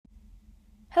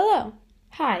Hello,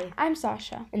 Hi, I'm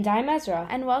Sasha, and I'm Ezra,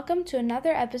 and welcome to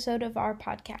another episode of our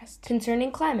podcast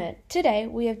concerning climate. Today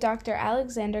we have Dr.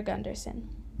 Alexander Gunderson.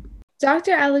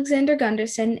 Dr. Alexander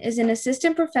Gunderson is an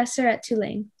assistant professor at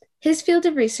Tulane. His field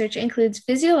of research includes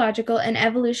physiological and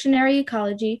evolutionary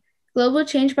ecology, global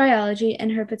change biology,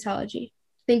 and herpetology.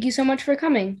 Thank you so much for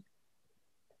coming.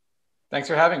 Thanks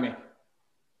for having me.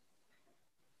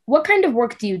 What kind of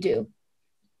work do you do?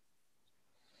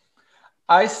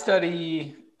 I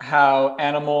study how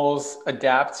animals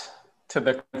adapt to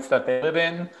the climates that they live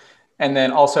in, and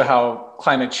then also how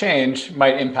climate change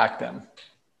might impact them.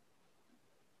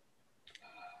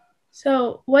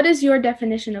 So, what is your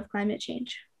definition of climate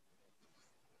change?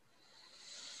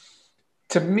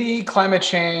 To me, climate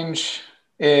change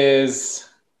is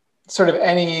sort of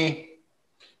any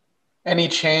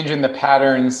change in the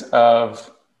patterns of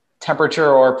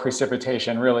temperature or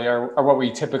precipitation, really, are what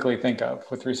we typically think of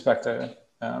with respect to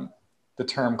the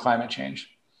term climate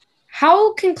change.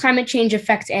 How can climate change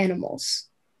affect animals?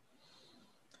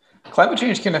 Climate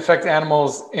change can affect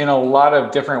animals in a lot of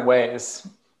different ways.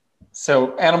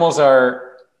 So animals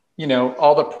are,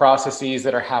 all the processes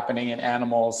that are happening in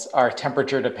animals are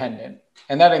temperature dependent,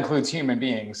 and that includes human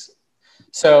beings.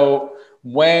 So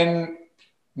when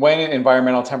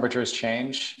environmental temperatures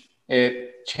change,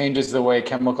 it changes the way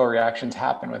chemical reactions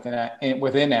happen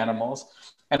within animals,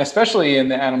 and especially in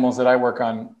the animals that I work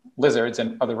on, lizards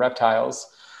and other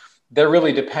reptiles. They're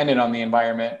really dependent on the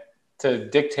environment to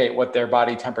dictate what their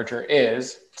body temperature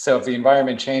is. So if the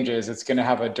environment changes, it's going to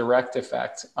have a direct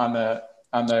effect on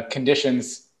the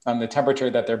conditions, on the temperature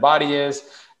that their body is,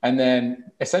 and then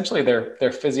essentially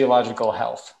their physiological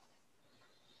health.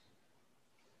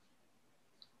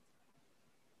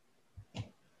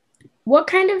 What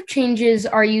kind of changes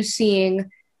are you seeing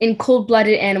in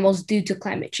cold-blooded animals due to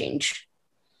climate change?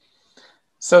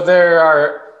 So there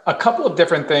are a couple of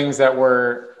different things that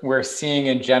we're seeing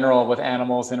in general with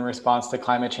animals in response to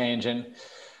climate change, and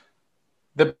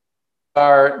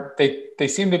they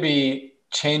seem to be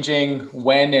changing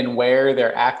when and where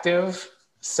they're active.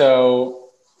 So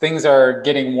things are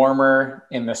getting warmer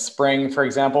in the spring, for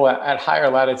example, at higher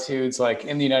latitudes, like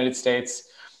in the United States.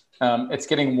 It's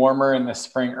getting warmer in the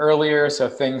spring earlier, so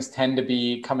things tend to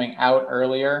be coming out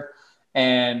earlier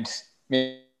and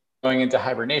going into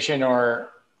hibernation or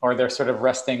their sort of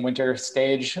resting winter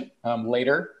stage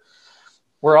later.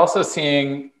 We're also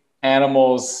seeing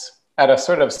animals at a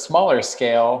sort of smaller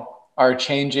scale are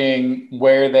changing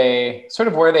where they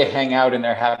hang out in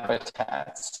their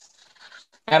habitats.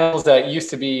 Animals that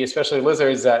used to be, especially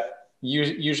lizards, that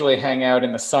usually hang out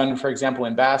in the sun, for example,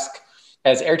 and bask.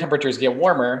 As air temperatures get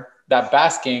warmer, that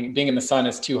basking, being in the sun,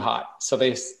 is too hot. So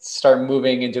they start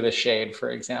moving into the shade, for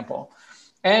example.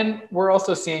 And we're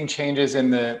also seeing changes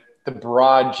in the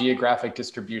broad geographic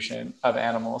distribution of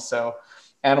animals. So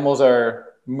animals are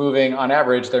moving, on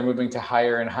average, they're moving to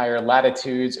higher and higher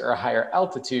latitudes or higher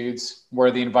altitudes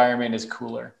where the environment is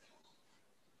cooler.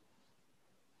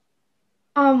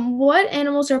 What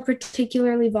animals are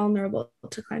particularly vulnerable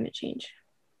to climate change?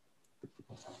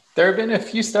 There have been a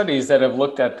few studies that have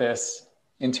looked at this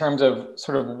in terms of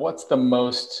sort of what's the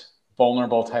most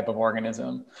vulnerable type of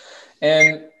organism.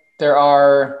 And there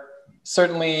are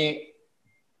certainly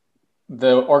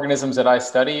the organisms that I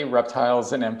study,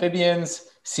 reptiles and amphibians,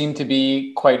 seem to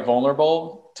be quite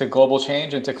vulnerable to global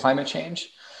change and to climate change.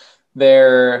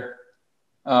 There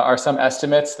are some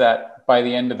estimates that by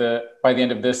the end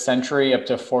of this century, up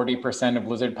to 40% of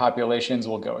lizard populations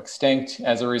will go extinct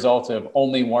as a result of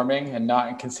only warming and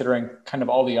not considering kind of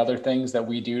all the other things that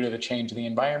we do to change the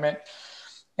environment.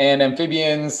 And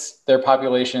amphibians, their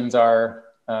populations are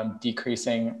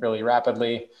decreasing really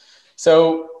rapidly.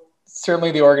 So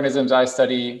certainly the organisms I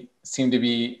study seem to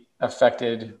be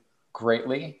affected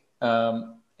greatly. But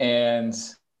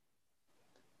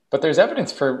there's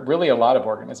evidence for really a lot of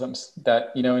organisms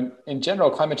that, in general,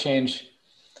 climate change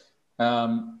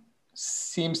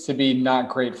seems to be not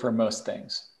great for most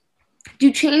things.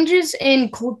 Do changes in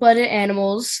cold-blooded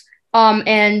animals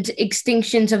and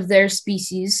extinctions of their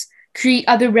species create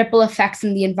other ripple effects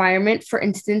in the environment, for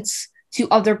instance, to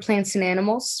other plants and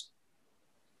animals?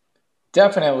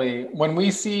 Definitely. When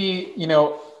we see,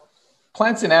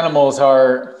 plants and animals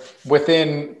are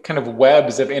within kind of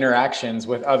webs of interactions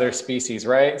with other species,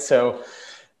 right? So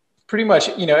pretty much,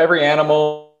 every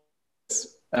animal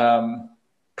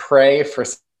prey for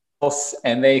something else,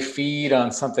 and they feed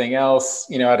on something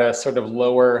else, at a sort of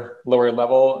lower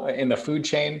level in the food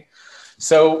chain.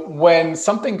 So when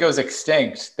something goes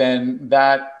extinct, then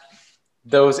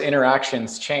those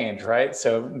interactions change, right?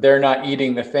 So they're not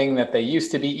eating the thing that they used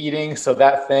to be eating. So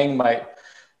that thing might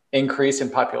increase in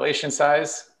population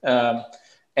size.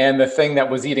 And the thing that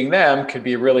was eating them could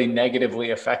be really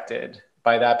negatively affected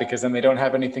by that, because then they don't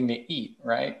have anything to eat,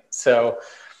 right? So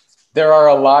there are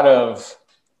a lot of,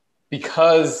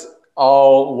 because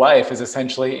all life is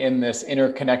essentially in this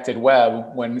interconnected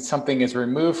web, when something is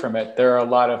removed from it, there are a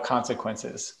lot of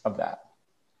consequences of that.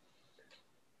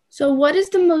 So what is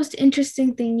the most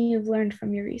interesting thing you've learned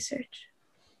from your research?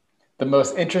 The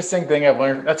most interesting thing I've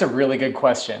learned, that's a really good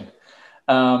question.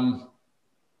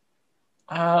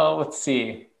 Let's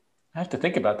see. I have to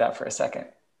think about that for a second.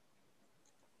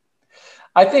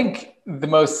 I think the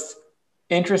most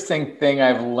interesting thing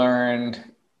I've learned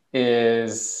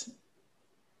is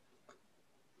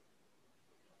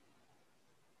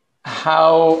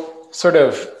how sort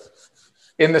of,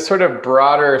 in the sort of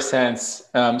broader sense,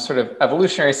 sort of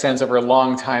evolutionary sense over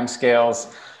long time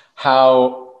scales,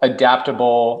 how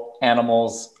adaptable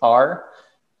animals are.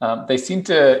 They seem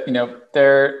to,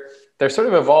 they're sort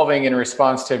of evolving in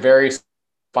response to very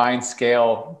fine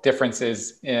scale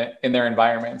differences in their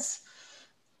environments.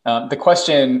 The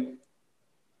question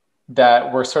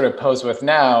that we're sort of posed with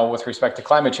now with respect to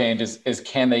climate change is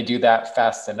can they do that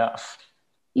fast enough?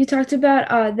 You talked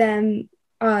about them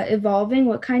evolving.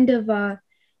 What kind of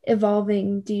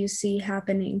evolving do you see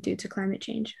happening due to climate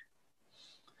change?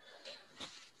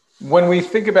 When we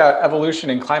think about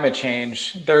evolution and climate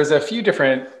change, there's a few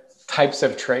different types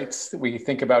of traits that we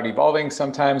think about evolving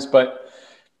sometimes, but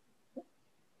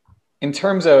in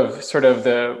terms of sort of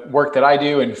the work that I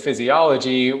do in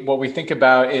physiology, what we think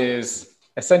about is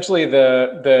essentially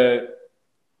the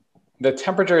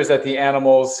temperatures that the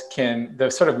animals can,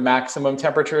 the sort of maximum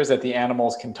temperatures that the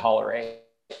animals can tolerate.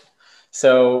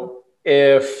 So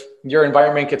if your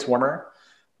environment gets warmer,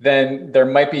 then there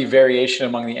might be variation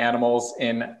among the animals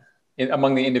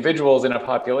among the individuals in a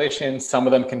population. Some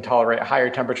of them can tolerate higher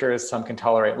temperatures, some can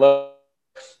tolerate low.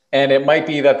 And it might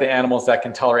be that the animals that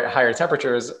can tolerate higher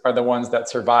temperatures are the ones that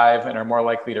survive and are more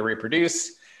likely to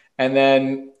reproduce. And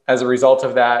then as a result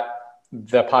of that,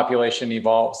 the population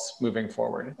evolves moving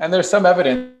forward. And there's some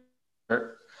evidence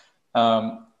for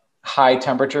high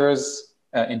temperatures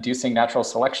inducing natural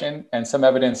selection, and some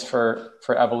evidence for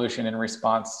evolution in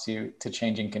response to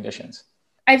changing conditions.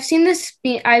 I've seen this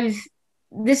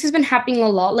this has been happening a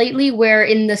lot lately, where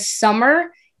in the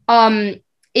summer,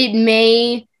 it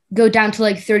may go down to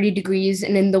like 30 degrees,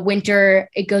 and in the winter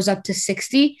it goes up to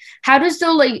 60. How does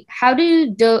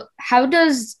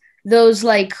those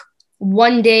like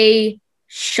one day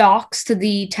shocks to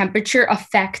the temperature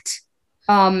affect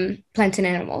plants and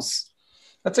animals?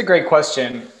 That's a great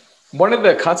question. One of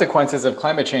the consequences of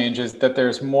climate change is that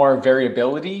there's more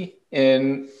variability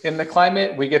in the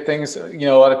climate. We get things, a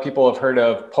lot of people have heard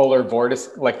of polar vortex,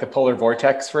 like the polar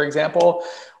vortex, for example,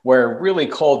 where really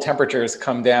cold temperatures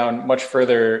come down much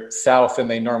further south than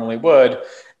they normally would.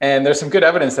 And there's some good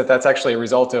evidence that that's actually a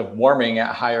result of warming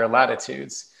at higher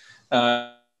latitudes,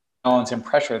 balance and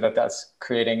pressure that's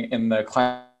creating in the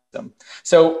climate system.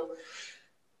 So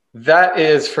that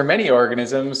is, for many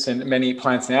organisms and many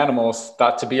plants and animals,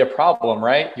 thought to be a problem,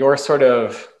 right?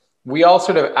 We all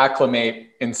sort of acclimate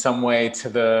in some way to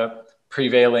the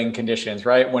prevailing conditions,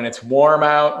 right? When it's warm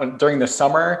out, during the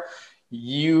summer,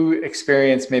 you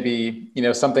experience maybe,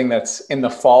 something that's in the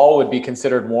fall would be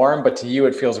considered warm, but to you,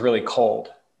 it feels really cold,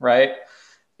 right?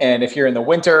 And if you're in the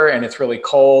winter and it's really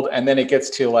cold, and then it gets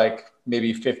to like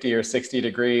maybe 50 or 60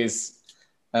 degrees,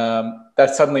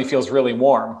 that suddenly feels really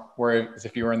warm. Whereas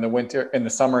if you were in the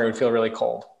summer, it would feel really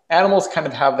cold. Animals kind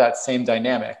of have that same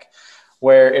dynamic,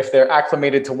 where if they're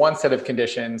acclimated to one set of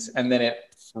conditions and then it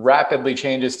rapidly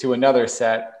changes to another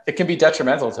set, it can be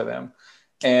detrimental to them.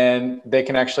 And they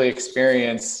can actually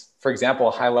experience, for example,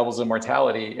 high levels of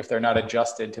mortality if they're not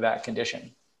adjusted to that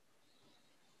condition.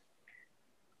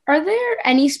 Are there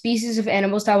any species of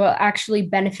animals that will actually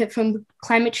benefit from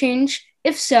climate change?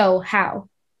 If so, how?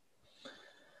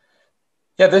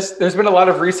 Yeah, there's been a lot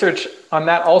of research on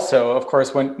that also. Of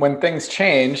course, when things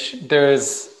change,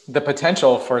 there's the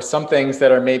potential for some things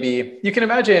that are maybe, you can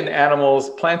imagine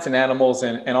plants and animals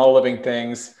and all living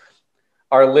things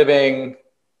are living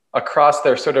across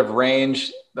their sort of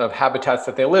range of habitats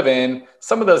that they live in.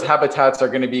 Some of those habitats are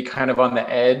going to be kind of on the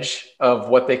edge of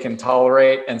what they can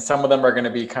tolerate, and some of them are going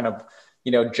to be kind of,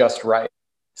 just right.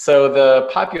 So the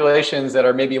populations that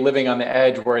are maybe living on the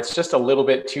edge where it's just a little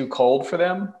bit too cold for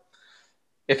them,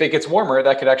 if it gets warmer,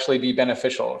 that could actually be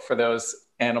beneficial for those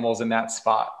animals in that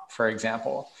spot, for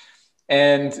example.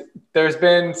 And there's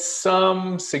been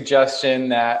some suggestion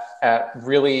that at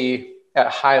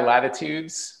high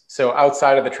latitudes, so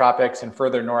outside of the tropics and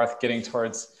further north, getting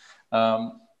towards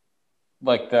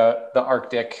like the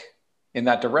Arctic in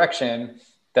that direction,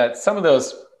 that some of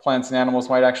those plants and animals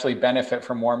might actually benefit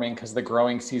from warming because the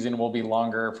growing season will be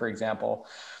longer, for example,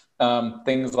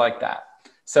 things like that.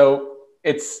 So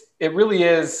it really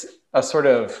is a sort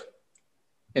of,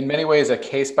 in many ways, a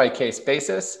case-by-case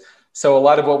basis. So a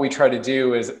lot of what we try to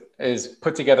do is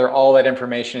put together all that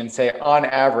information and say, on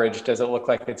average, does it look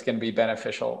like it's going to be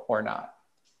beneficial or not?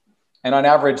 And on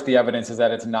average, the evidence is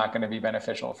that it's not going to be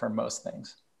beneficial for most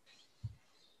things.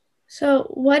 So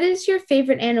what is your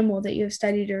favorite animal that you have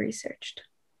studied or researched?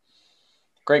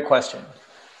 Great question.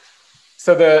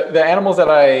 So the animals that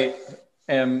I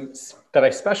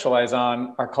specialize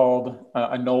on are called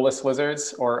anolis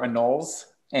lizards, or anoles,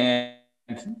 and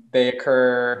they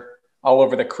occur all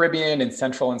over the Caribbean and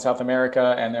Central and South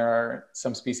America, and there are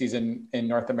some species in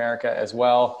North America as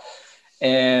well.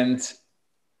 And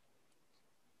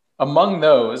among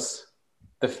those,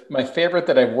 my favorite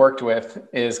that I've worked with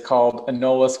is called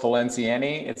Anolis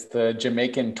valenciani. It's the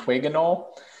Jamaican twig anole,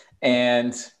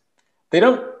 and they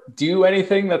don't do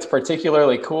anything that's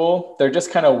particularly cool. They're just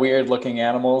kind of weird looking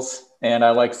animals, and I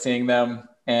like seeing them,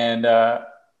 and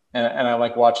I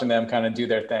like watching them kind of do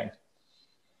their thing.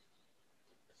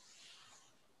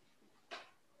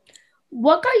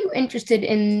 What got you interested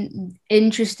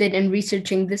in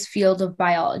researching this field of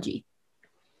biology?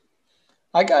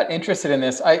 I got interested in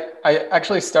this. I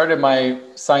actually started my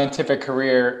scientific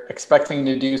career expecting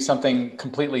to do something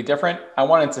completely different. I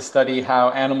wanted to study how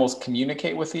animals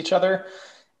communicate with each other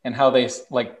and how they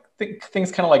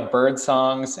things kind of like bird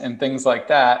songs and things like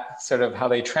that, sort of how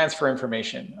they transfer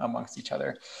information amongst each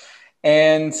other.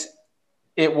 And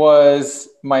it was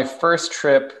my first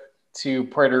trip to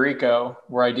Puerto Rico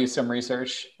where I do some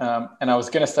research. And I was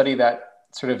going to study that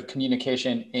sort of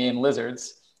communication in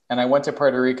lizards. And I went to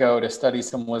Puerto Rico to study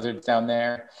some lizards down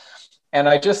there. And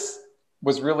I just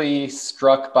was really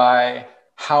struck by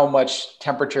how much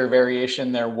temperature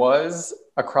variation there was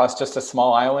across just a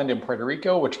small island in Puerto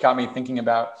Rico, which got me thinking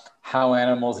about how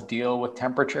animals deal with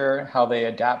temperature, how they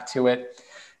adapt to it,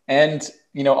 and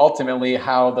ultimately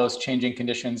how those changing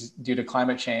conditions due to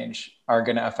climate change are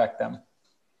going to affect them.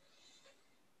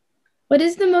 What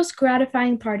is the most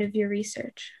gratifying part of your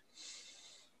research?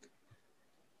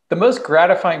 The most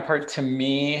gratifying part to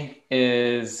me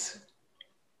is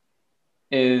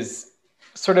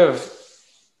sort of,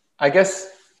 I guess,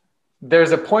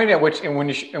 there's a point at which in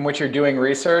which you're doing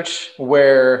research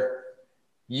where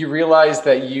you realize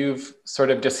that you've sort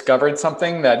of discovered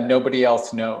something that nobody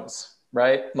else knows,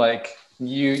 right? Like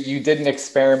you did an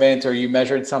experiment or you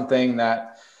measured something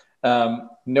that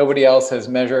nobody else has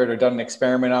measured or done an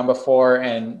experiment on before,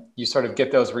 and you sort of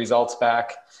get those results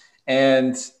back.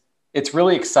 And it's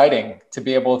really exciting to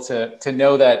be able to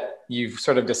know that you've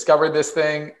sort of discovered this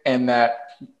thing and that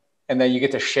you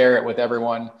get to share it with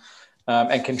everyone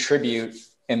and contribute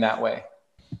in that way.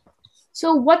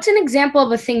 So what's an example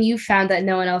of a thing you found that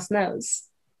no one else knows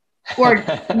or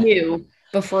knew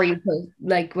before you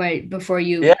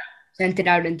sent it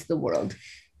out into the world?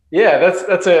 Yeah,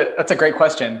 that's a great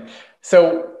question.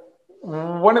 So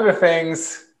one of the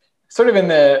things sort of in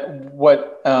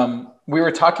what we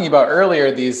were talking about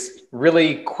earlier, these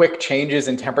really quick changes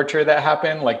in temperature that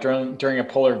happen, like during a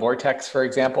polar vortex, for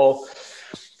example.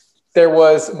 There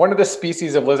was one of the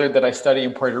species of lizard that I study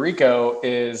in Puerto Rico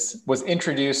was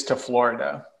introduced to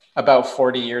Florida about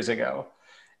 40 years ago.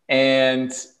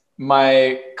 And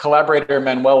my collaborator,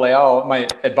 Manuel Leal, my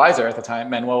advisor at the time,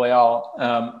 Manuel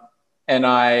Leal, and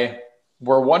I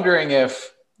were wondering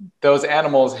if those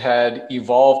animals had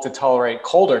evolved to tolerate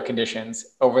colder conditions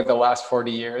over the last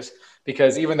 40 years.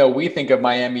 Because even though we think of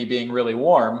Miami being really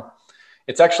warm,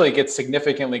 it actually gets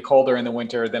significantly colder in the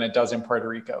winter than it does in Puerto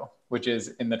Rico, which is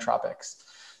in the tropics.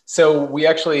 So we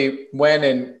actually went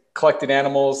and collected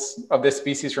animals of this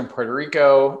species from Puerto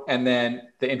Rico and then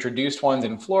the introduced ones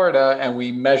in Florida, and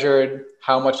we measured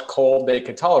how much cold they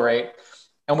could tolerate.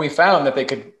 And we found that they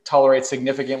could tolerate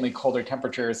significantly colder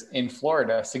temperatures in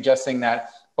Florida, suggesting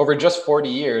that over just 40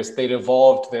 years, they'd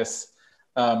evolved this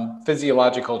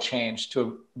physiological change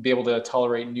to be able to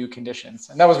tolerate new conditions.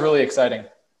 And that was really exciting.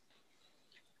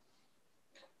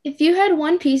 If you had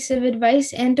one piece of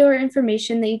advice and/or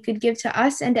information that you could give to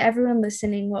us and to everyone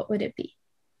listening, what would it be?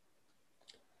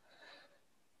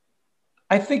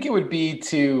 I think it would be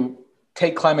to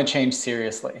take climate change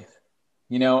seriously,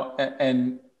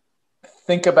 and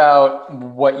think about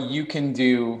what you can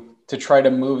do to try to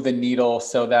move the needle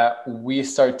so that we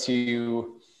start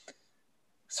to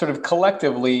sort of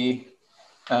collectively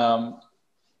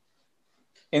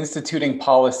instituting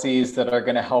policies that are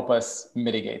going to help us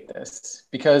mitigate this,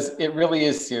 because it really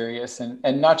is serious,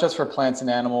 and not just for plants and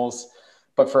animals,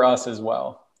 but for us as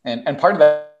well. And part of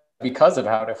that because of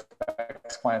how it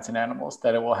affects plants and animals,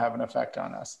 that it will have an effect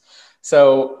on us.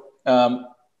 So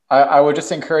I would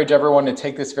just encourage everyone to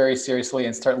take this very seriously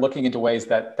and start looking into ways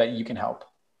that you can help.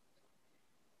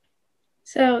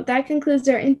 So that concludes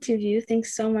our interview.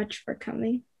 Thanks so much for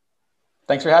coming.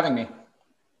 Thanks for having me.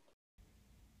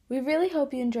 We really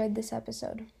hope you enjoyed this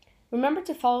episode. Remember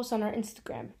to follow us on our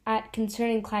Instagram at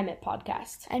Concerning Climate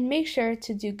Podcast. And make sure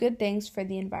to do good things for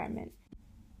the environment.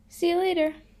 See you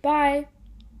later. Bye.